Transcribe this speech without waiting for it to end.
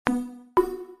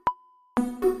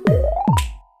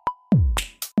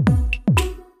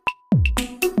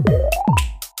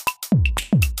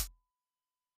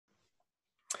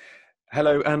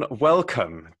Hello and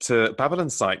welcome to Babylon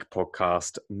Psych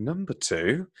podcast number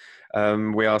 2.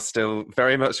 We are still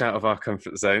very much out of our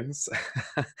comfort zones.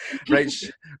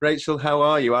 Rachel, how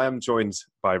are you? I am joined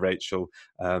by Rachel,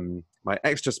 my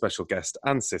extra special guest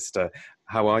and sister.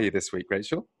 How are you this week,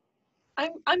 Rachel?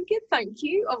 I'm good, thank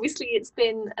you. Obviously, it's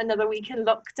been another week in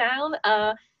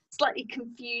lockdown. Slightly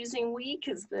confusing week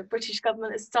as the British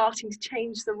government is starting to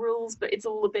change the rules, but it's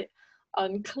all a bit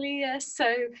unclear.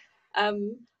 So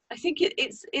I think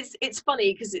it's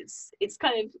funny because it's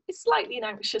slightly an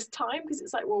anxious time because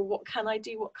it's like, well, what can I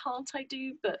do? What can't I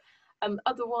do? But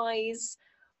otherwise,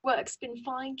 work's been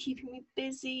fine, keeping me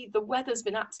busy. The weather's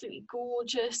been absolutely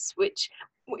gorgeous, which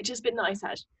has been nice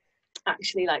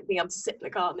actually, like being able to sit in the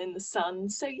garden in the sun.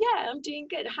 So yeah, I'm doing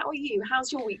good. How are you?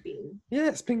 How's your week been? Yeah,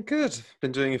 it's been good.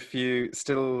 Been doing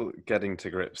still getting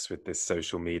to grips with this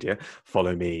social media.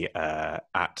 Follow me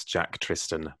at Jack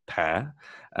Tristan Pear.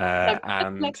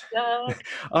 And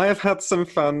I have had some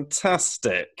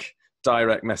fantastic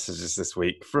direct messages this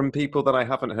week from people that I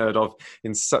haven't heard of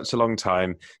in such a long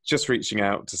time, just reaching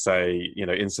out to say,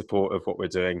 in support of what we're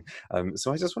doing.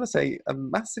 So I just want to say a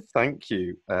massive thank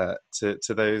you to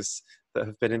those that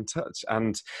have been in touch.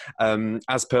 And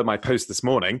as per my post this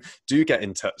morning, do get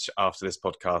in touch after this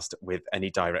podcast with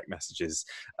any direct messages,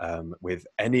 with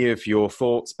any of your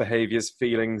thoughts, behaviours,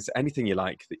 feelings, anything you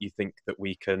like that you think that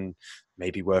we can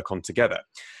maybe work on together.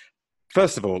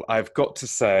 First of all, I've got to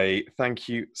say thank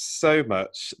you so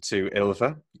much to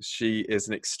Ilva. She is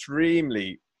an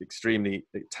extremely, extremely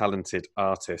talented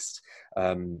artist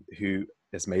who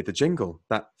has made the jingle,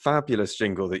 that fabulous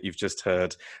jingle that you've just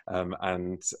heard.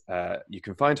 And you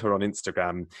can find her on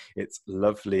Instagram. It's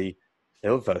Lovely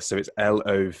Ilva. So it's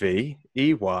Loveyyiva.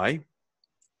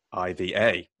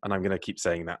 And I'm going to keep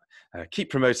saying that. Keep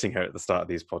promoting her at the start of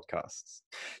these podcasts.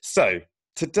 So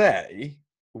today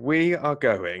we are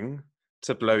going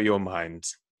to blow your mind.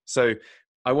 So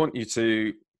I want you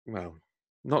to, well,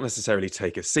 not necessarily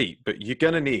take a seat, but you're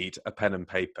going to need a pen and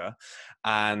paper.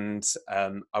 And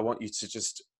I want you to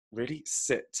just really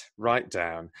sit right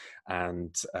down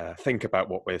and think about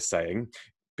what we're saying,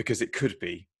 because it could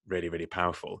be really, really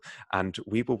powerful. And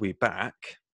we will be back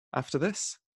after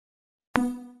this.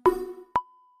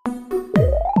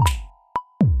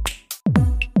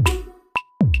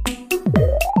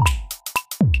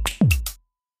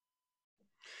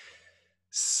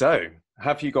 So,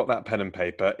 have you got that pen and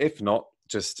paper? If not,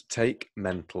 just take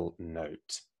mental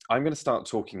note. I'm going to start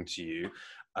talking to you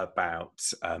about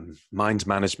mind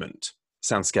management.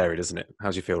 Sounds scary, doesn't it?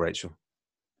 How do you feel, Rachel?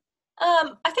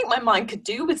 I think my mind could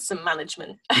do with some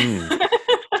management.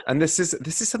 And this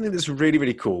is something that's really,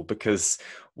 really cool because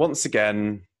once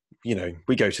again,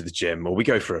 we go to the gym or we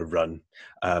go for a run,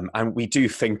 and we do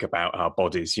think about our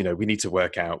bodies. We need to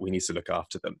work out, we need to look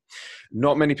after them.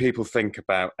 Not many people think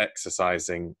about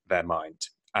exercising their mind,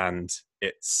 and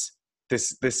this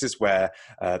is where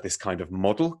this kind of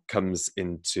model comes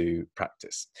into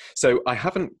practice. So I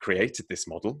haven't created this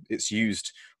model. It's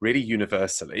used really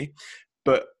universally,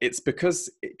 but it's because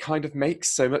it kind of makes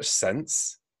so much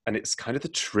sense and it's kind of the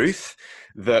truth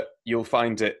that you'll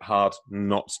find it hard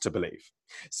not to believe.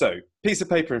 So, piece of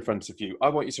paper in front of you. I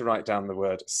want you to write down the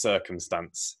word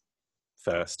circumstance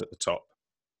first at the top.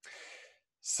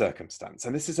 Circumstance.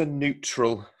 And this is a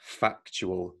neutral,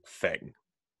 factual thing.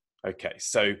 Okay,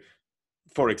 so,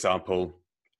 for example,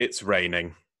 it's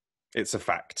raining. It's a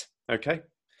fact. Okay?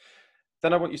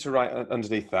 Then I want you to write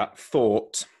underneath that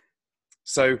thought.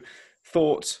 So,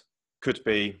 thought could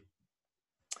be,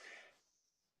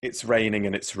 it's raining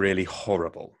and it's really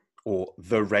horrible, or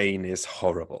the rain is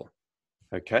horrible.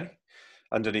 Okay.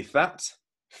 Underneath that,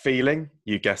 feeling,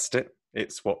 you guessed it.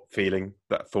 It's what feeling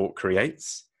that thought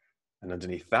creates. And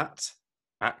underneath that,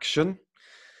 action.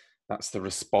 That's the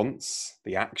response,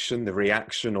 the action, the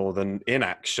reaction, or the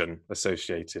inaction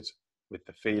associated with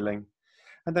the feeling.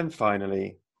 And then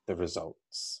finally, the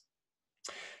results.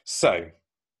 So,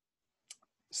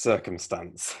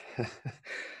 circumstance.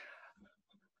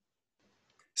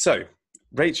 So,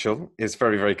 Rachel is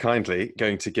very, very kindly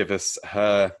going to give us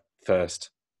her first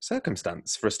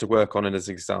circumstance for us to work on as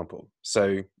an example.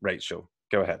 So, Rachel,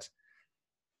 go ahead.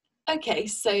 Okay,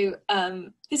 so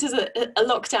this is a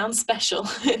lockdown special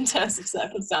in terms of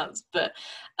circumstance, but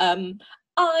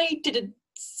I did a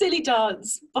silly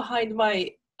dance behind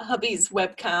my hubby's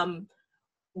webcam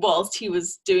whilst he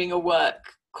was doing a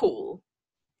work call.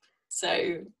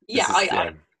 So,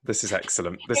 yeah, this is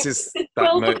excellent. This is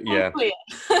clear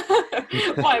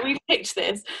why we picked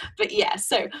this. But yeah,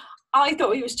 so I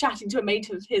thought he was chatting to a mate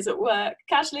of his at work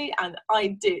casually, and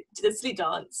I did a silly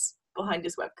dance behind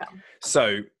his webcam.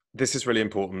 So this is really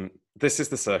important. This is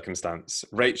the circumstance.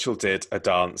 Rachel did a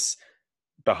dance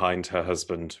behind her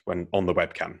husband when on the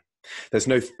webcam. There's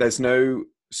no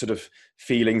sort of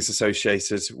feelings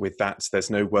associated with that. There's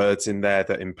no words in there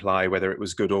that imply whether it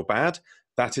was good or bad.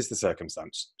 That is the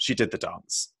circumstance. She did the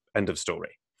dance. End of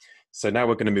story. So now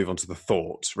we're going to move on to the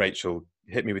thought. Rachel,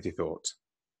 hit me with your thought.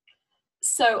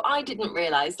 So I didn't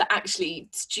realise that actually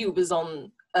Stu was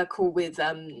on a call with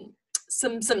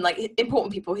some like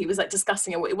important people. He was like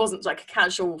discussing it. It wasn't like a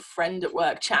casual friend at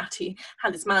work chat. He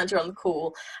had his manager on the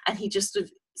call, and he just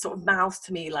sort of mouthed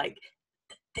to me like,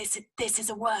 "This is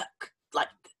a work, like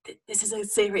this is a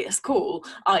serious call.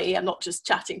 I am not just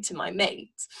chatting to my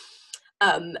mates."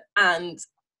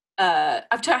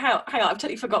 I've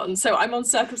totally forgotten. So I'm on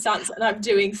circumstance and I'm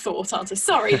doing thought, aren't I?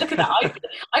 Sorry, look at that.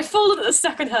 I fallen at the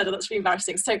second hurdle. That's really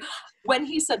embarrassing. So when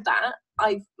he said that,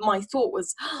 my thought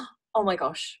was, oh my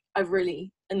gosh, I've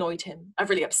really annoyed him. I've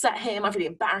really upset him. I've really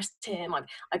embarrassed him.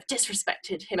 I've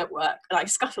disrespected him at work. And I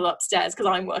scuttle upstairs because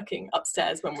I'm working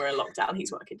upstairs when we're in lockdown.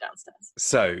 He's working downstairs.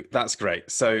 So that's great.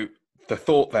 So the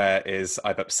thought there is,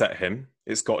 I've upset him.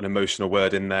 It's got an emotional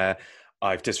word in there.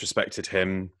 I've disrespected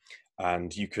him.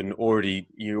 And you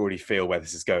already feel where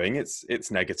this is going.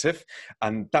 It's negative.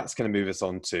 And that's going to move us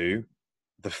on to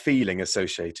the feeling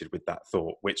associated with that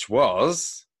thought, which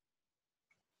was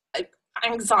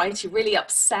anxiety, really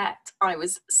upset. I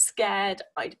was scared.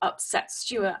 I'd upset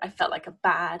Stuart. I felt like a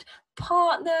bad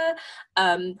partner.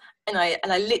 And I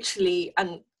literally,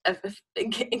 and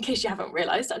in case you haven't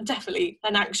realized, I'm definitely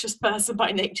an anxious person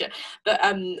by nature. But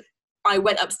I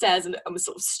went upstairs and was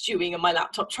sort of stewing on my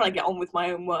laptop, trying to get on with my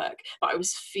own work. But I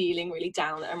was feeling really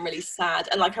down and really sad.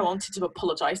 And like I wanted to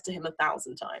apologize to him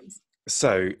 1,000 times.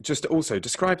 So just also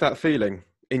describe that feeling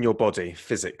in your body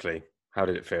physically. How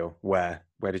did it feel? Where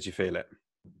did you feel it?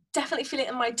 Definitely feel it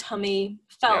in my tummy.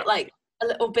 Felt like a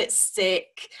little bit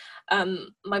sick.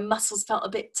 My muscles felt a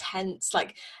bit tense.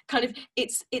 Like kind of,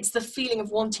 it's the feeling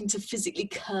of wanting to physically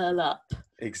curl up.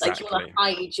 Exactly. Like you want to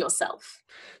hide yourself.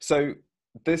 So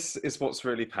this is what's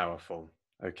really powerful,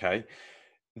 okay?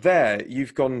 There,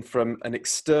 you've gone from an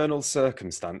external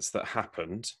circumstance that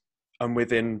happened, and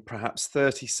within perhaps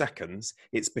 30 seconds,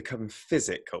 it's become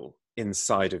physical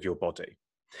inside of your body.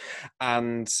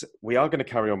 And we are going to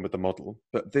carry on with the model,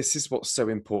 but this is what's so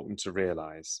important to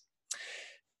realize.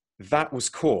 That was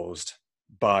caused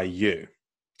by you.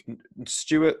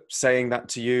 Stuart saying that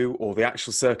to you, or the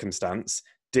actual circumstance,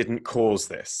 didn't cause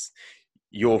this.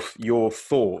 Your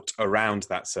thought around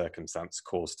that circumstance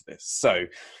caused this. So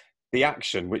the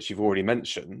action, which you've already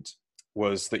mentioned,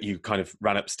 was that you kind of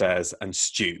ran upstairs and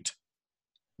stewed,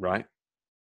 right?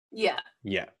 Yeah.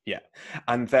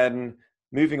 And then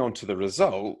moving on to the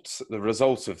result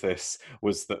of this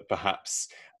was that perhaps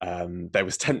there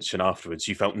was tension afterwards.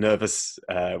 You felt nervous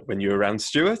when you were around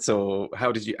Stuart, or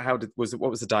what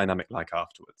was the dynamic like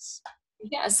afterwards?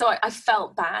 Yeah, so I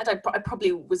felt bad. I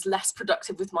probably was less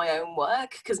productive with my own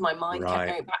work because my mind kept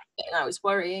going back and I was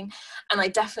worrying. And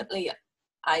I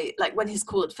like when his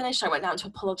call had finished, I went down to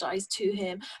apologize to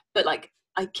him. But like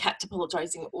I kept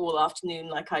apologizing all afternoon,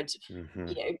 like I'd,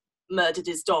 murdered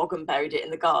his dog and buried it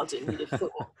in the garden, you'd have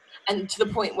thought. And to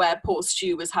the point where poor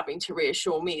Stu was having to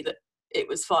reassure me that it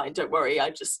was fine, don't worry,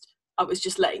 I was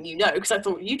just letting you know because I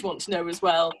thought you'd want to know as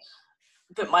well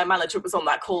that my manager was on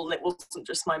that call and it wasn't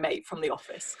just my mate from the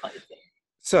office kind of thing.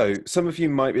 So some of you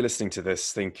might be listening to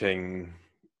this thinking,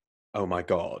 oh my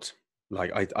God,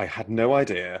 like I had no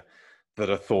idea that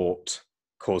a thought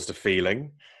caused a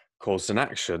feeling, caused an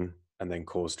action, and then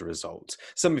caused a result.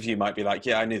 Some of you might be like,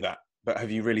 yeah, I knew that, but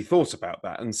have you really thought about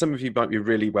that? And some of you might be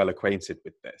really well acquainted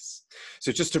with this.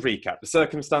 So just to recap, the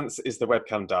circumstance is the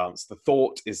webcam dance. The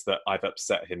thought is that I've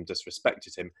upset him,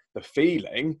 disrespected him. The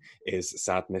feeling is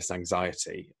sadness,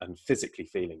 anxiety, and physically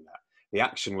feeling that. The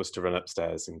action was to run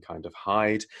upstairs and kind of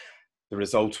hide. The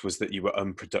result was that you were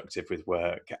unproductive with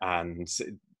work, and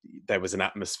there was an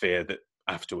atmosphere that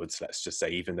afterwards, let's just say,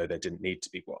 even though there didn't need to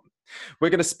be one. We're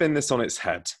going to spin this on its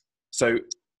head. So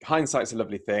hindsight's a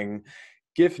lovely thing.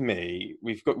 We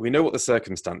know what the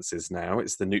circumstance is now.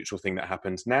 It's the neutral thing that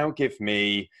happened. Now give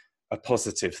me a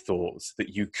positive thought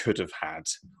that you could have had,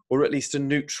 or at least a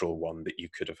neutral one that you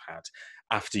could have had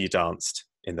after you danced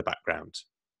in the background.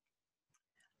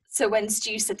 So when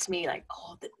Stu said to me like,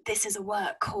 oh, this is a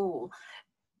work call,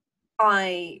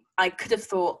 I could have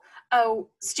thought, oh,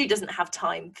 Stu doesn't have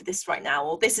time for this right now,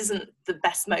 or this isn't the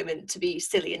best moment to be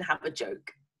silly and have a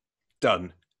joke.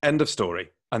 Done. End of story.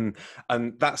 And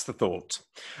that's the thought.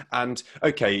 And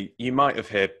okay, you might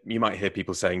hear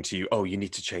people saying to you, oh, you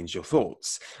need to change your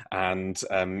thoughts. And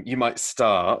you might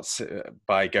start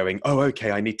by going, oh,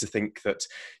 okay, I need to think that,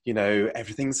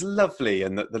 everything's lovely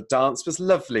and that the dance was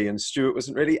lovely and Stuart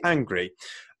wasn't really angry.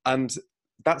 And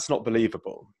that's not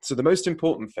believable. So the most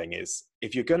important thing is,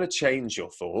 if you're going to change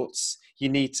your thoughts, you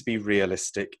need to be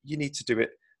realistic. You need to do it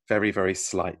very, very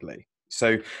slightly.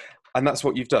 And that's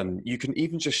what you've done. You can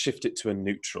even just shift it to a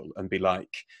neutral and be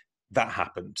like, that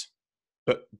happened,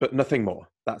 but nothing more.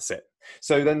 That's it.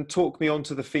 So then talk me on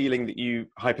to the feeling that you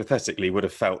hypothetically would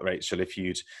have felt, Rachel, if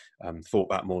you'd thought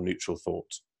that more neutral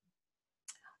thought.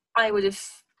 I wouldn't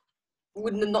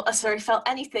have not necessarily felt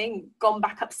anything, gone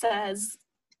back upstairs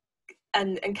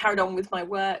and carried on with my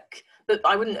work. But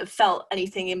I wouldn't have felt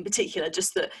anything in particular,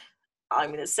 just that I'm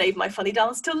going to save my funny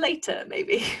dance till later,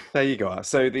 maybe. There you go.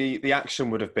 So the action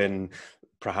would have been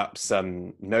perhaps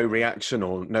no reaction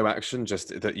or no action,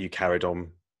 just that you carried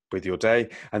on with your day.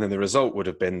 And then the result would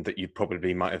have been that you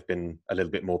probably might have been a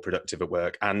little bit more productive at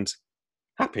work and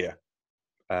happier.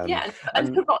 And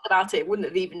forgotten about it. Wouldn't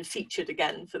have even featured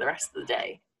again for the rest of the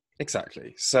day.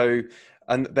 Exactly. So,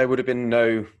 and there would have been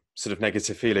no sort of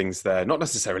negative feelings there, not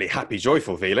necessarily happy,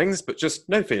 joyful feelings, but just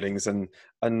no feelings. And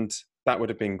that would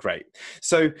have been great.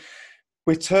 So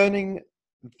we're turning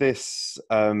this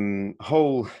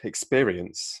whole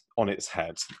experience on its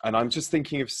head. And I'm just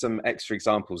thinking of some extra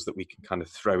examples that we can kind of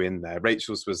throw in there.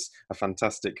 Rachel's was a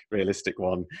fantastic, realistic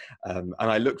one. And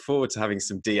I look forward to having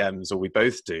some DMs, or we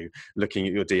both do, looking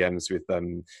at your DMs with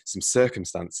some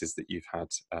circumstances that you've had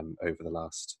over the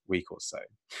last week or so.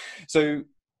 So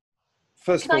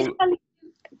first of all...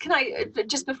 Can I,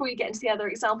 just before you get into the other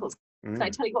examples, can I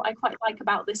tell you what I quite like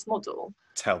about this model?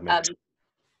 Tell me.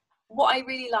 What I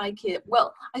really like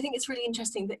I think it's really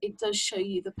interesting that it does show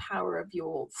you the power of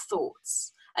your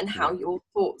thoughts and how your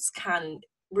thoughts can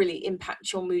really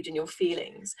impact your mood and your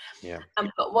feelings. Yeah.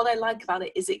 But what I like about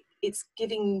it is it's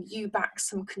giving you back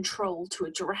some control to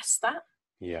address that.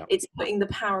 Yeah. It's putting the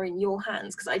power in your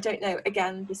hands, because I don't know,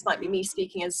 again, this might be me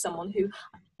speaking as someone who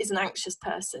is an anxious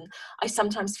person. I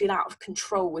sometimes feel out of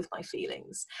control with my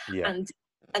feelings. Yeah. And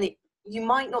you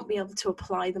might not be able to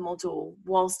apply the model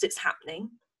whilst it's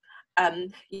happening.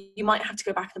 You might have to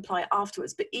go back and apply it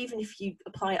afterwards, but even if you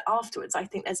apply it afterwards, I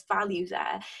think there's value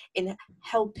there in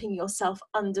helping yourself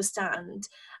understand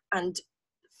and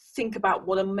think about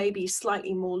what a maybe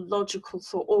slightly more logical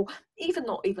thought, or even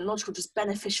not even logical, just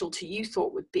beneficial to you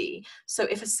thought would be. So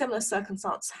if a similar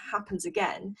circumstance happens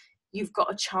again, you've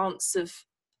got a chance of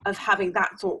having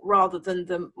that thought rather than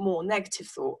the more negative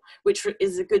thought, which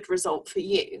is a good result for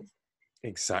you.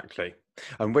 Exactly.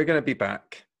 And we're going to be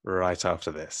back right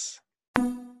after this.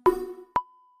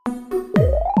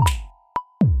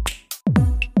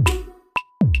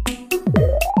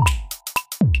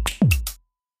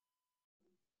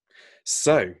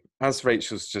 So, as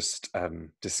Rachel's just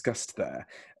discussed there,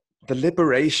 the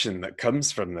liberation that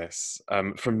comes from this,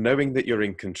 from knowing that you're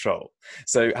in control.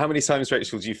 So how many times,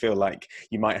 Rachel, do you feel like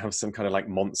you might have some kind of like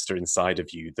monster inside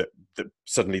of you that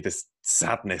suddenly this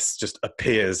sadness just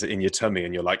appears in your tummy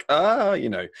and you're like, I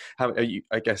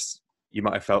guess you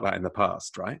might have felt that in the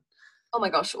past, right? Oh my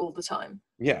gosh, all the time.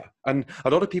 Yeah. And a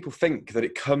lot of people think that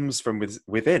it comes from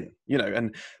within,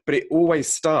 but it always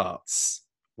starts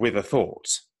with a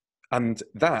thought. And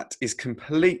that is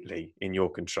completely in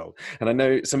your control. And I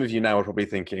know some of you now are probably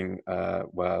thinking,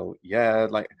 how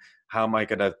am I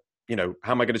going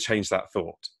to change that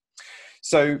thought?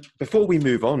 So before we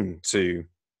move on to,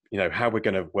 how we're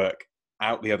going to work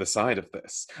out the other side of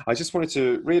this, I just wanted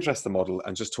to readdress the model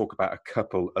and just talk about a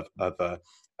couple of other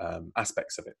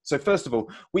aspects of it. So first of all,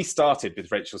 we started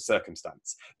with Rachel's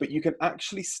circumstance, but you can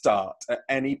actually start at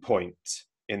any point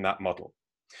in that model.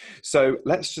 So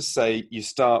let's just say you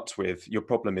start with, your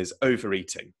problem is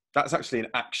overeating. That's actually an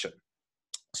action.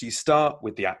 So you start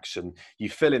with the action, you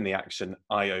fill in the action,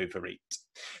 I overeat.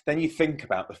 Then you think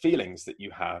about the feelings that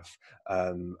you have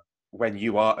when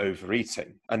you are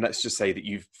overeating. And let's just say that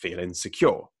you feel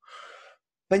insecure.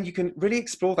 Then you can really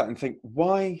explore that and think,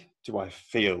 why do I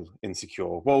feel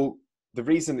insecure? Well, the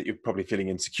reason that you're probably feeling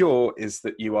insecure is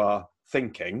that you are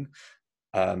thinking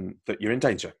that you're in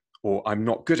danger, or I'm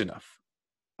not good enough.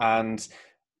 And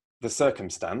the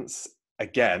circumstance,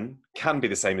 again, can be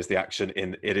the same as the action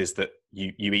in it is that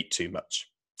you eat too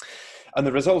much. And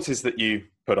the result is that you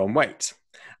put on weight.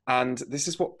 And this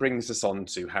is what brings us on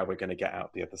to how we're going to get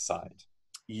out the other side.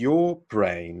 Your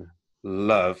brain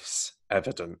loves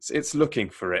evidence. It's looking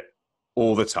for it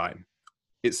all the time.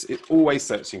 It's always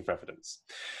searching for evidence.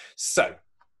 So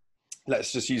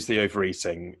let's just use the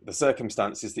overeating. The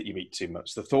circumstance is that you eat too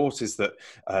much. The thought is that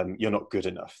you're not good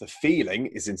enough. The feeling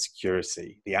is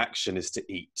insecurity. The action is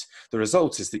to eat. The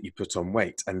result is that you put on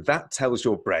weight. And that tells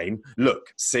your brain,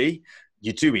 look, see,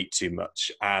 you do eat too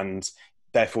much. And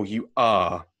therefore you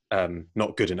are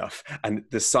not good enough. And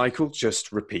the cycle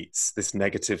just repeats. This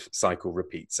negative cycle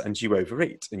repeats. And you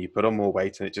overeat and you put on more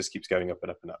weight and it just keeps going up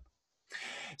and up and up.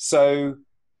 So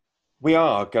we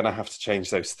are going to have to change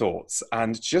those thoughts.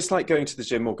 And just like going to the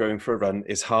gym or going for a run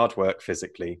is hard work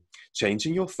physically,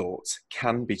 changing your thoughts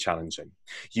can be challenging.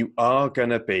 You are going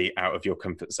to be out of your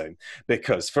comfort zone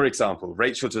because, for example,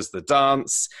 Rachel does the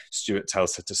dance, Stuart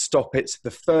tells her to stop it.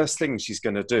 The first thing she's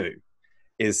going to do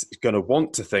is going to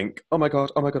want to think, oh my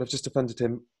God, I've just offended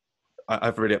him.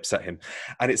 I've really upset him.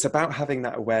 And it's about having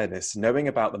that awareness, knowing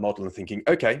about the model and thinking,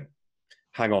 okay,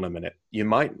 hang on a minute. You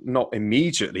might not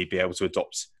immediately be able to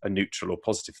adopt a neutral or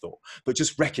positive thought, but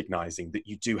just recognizing that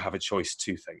you do have a choice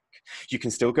to think. You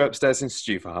can still go upstairs and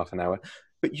stew for half an hour,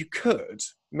 but you could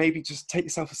maybe just take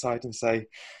yourself aside and say,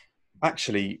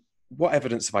 actually, what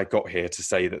evidence have I got here to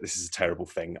say that this is a terrible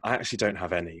thing? I actually don't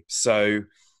have any. So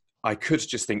I could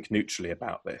just think neutrally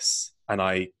about this and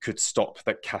I could stop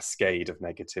that cascade of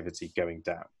negativity going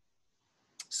down.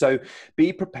 So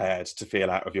be prepared to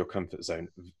feel out of your comfort zone.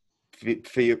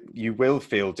 You will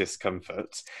feel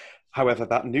discomfort. However,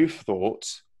 that new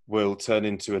thought will turn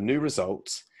into a new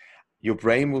result. Your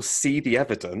brain will see the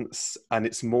evidence and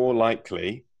it's more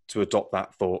likely to adopt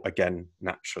that thought again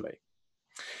naturally.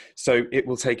 So it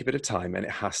will take a bit of time and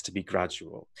it has to be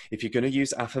gradual. If you're going to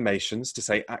use affirmations to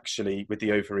say, actually, with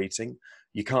the overeating,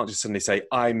 you can't just suddenly say,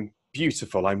 I'm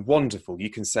beautiful, I'm wonderful. You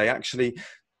can say, actually,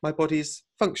 my body's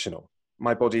functional.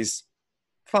 My body's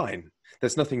fine.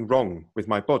 There's nothing wrong with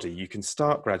my body. You can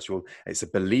start gradual. It's a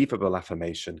believable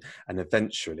affirmation. And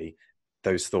eventually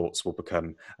those thoughts will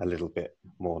become a little bit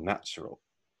more natural.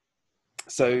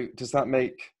 So does that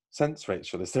make sense,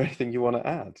 Rachel? Is there anything you want to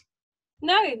add?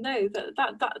 No,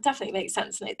 that definitely makes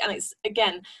sense. And it's,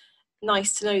 again,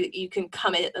 nice to know that you can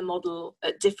come in at the model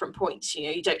at different points. You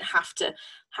know, you don't have to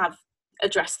have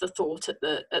address the thought at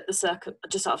the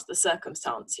just after the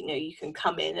circumstance. You know, you can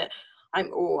come in at,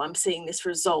 I'm seeing this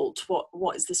result.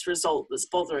 What is this result that's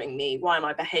bothering me? Why am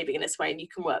I behaving in this way? And you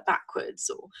can work backwards.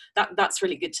 Or that's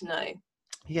really good to know.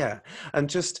 Yeah. And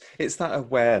just, it's that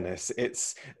awareness.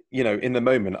 It's, you know, in the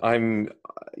moment, I'm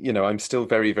still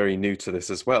very, very new to this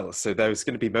as well. So there's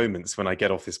going to be moments when I get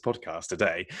off this podcast a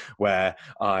day where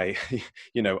I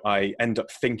end up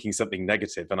thinking something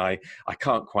negative and I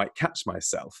can't quite catch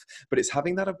myself, but it's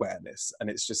having that awareness and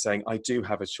it's just saying, I do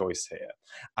have a choice here.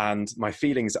 And my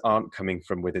feelings aren't coming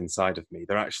from within inside of me.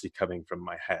 They're actually coming from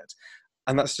my head.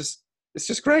 And it's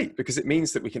just great because it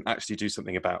means that we can actually do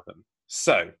something about them.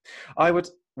 So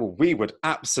we would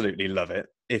absolutely love it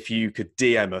if you could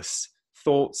DM us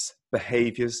thoughts,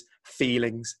 behaviors,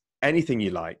 feelings, anything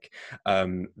you like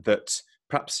that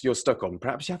perhaps you're stuck on.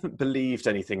 Perhaps you haven't believed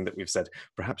anything that we've said.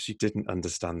 Perhaps you didn't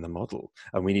understand the model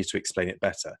and we need to explain it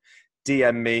better.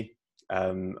 DM me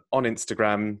on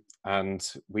Instagram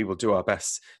and we will do our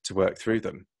best to work through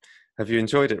them. Have you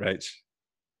enjoyed it, Rach?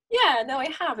 Yeah, no, I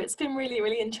have. It's been really,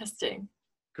 really interesting.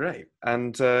 Great.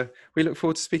 And we look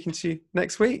forward to speaking to you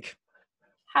next week.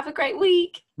 Have a great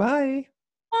week. Bye.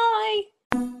 Bye.